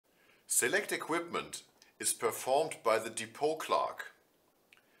Select equipment is performed by the depot clerk.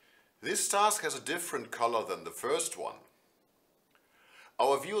 This task has a different color than the first one.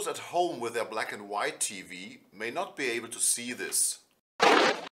 Our viewers at home with their black and white TV may not be able to see this.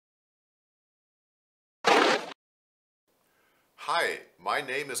 Hi, my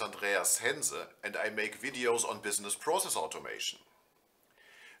name is Andreas Hense and I make videos on business process automation.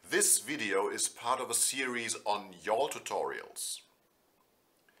 This video is part of a series on YAWL tutorials.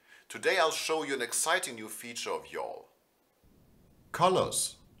 Today I'll show you an exciting new feature of YAWL.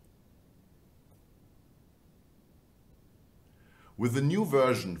 Colors. With the new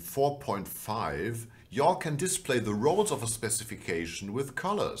version 4.5, YAWL can display the roles of a specification with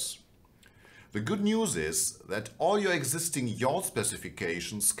colors. The good news is that all your existing YAWL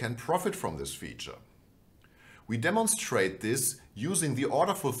specifications can profit from this feature. We demonstrate this using the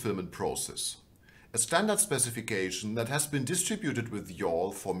order fulfillment process, a standard specification that has been distributed with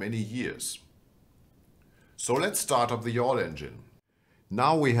YAWL for many years. So let's start up the YAWL engine.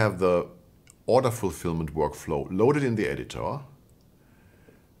 Now we have the order fulfillment workflow loaded in the editor.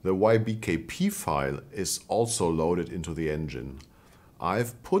 The YBKP file is also loaded into the engine.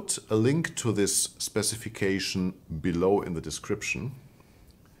 I've put a link to this specification below in the description.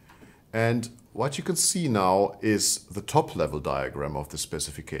 And what you can see now is the top level diagram of the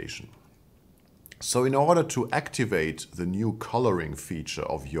specification. So in order to activate the new coloring feature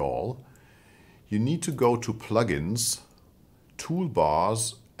of YAWL, you need to go to Plugins,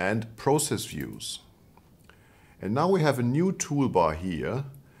 Toolbars and Process Views. And now we have a new toolbar here,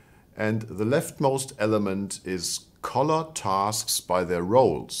 and the leftmost element is Color Tasks by their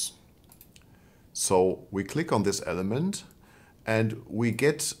roles. So we click on this element and we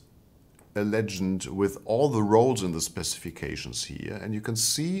get a legend with all the roles in the specifications here, and you can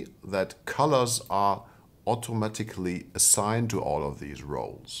see that colors are automatically assigned to all of these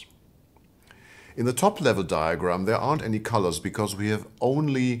roles. In the top level diagram there aren't any colors because we have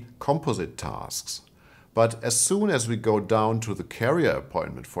only composite tasks. But as soon as we go down to the carrier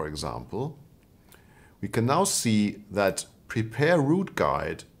appointment, for example, we can now see that Prepare Route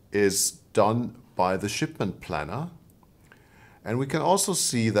Guide is done by the shipment planner, and we can also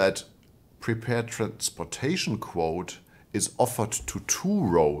see that Prepare Transportation Quote is offered to two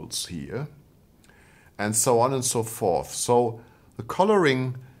roles here, and so on and so forth. So the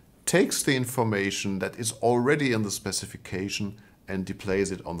coloring takes the information that is already in the specification and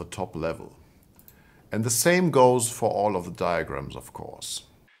displays it on the top level. And the same goes for all of the diagrams, of course.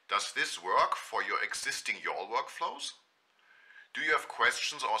 Does this work for your existing YAWL workflows? Do you have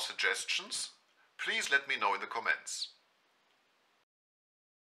questions or suggestions? Please let me know in the comments.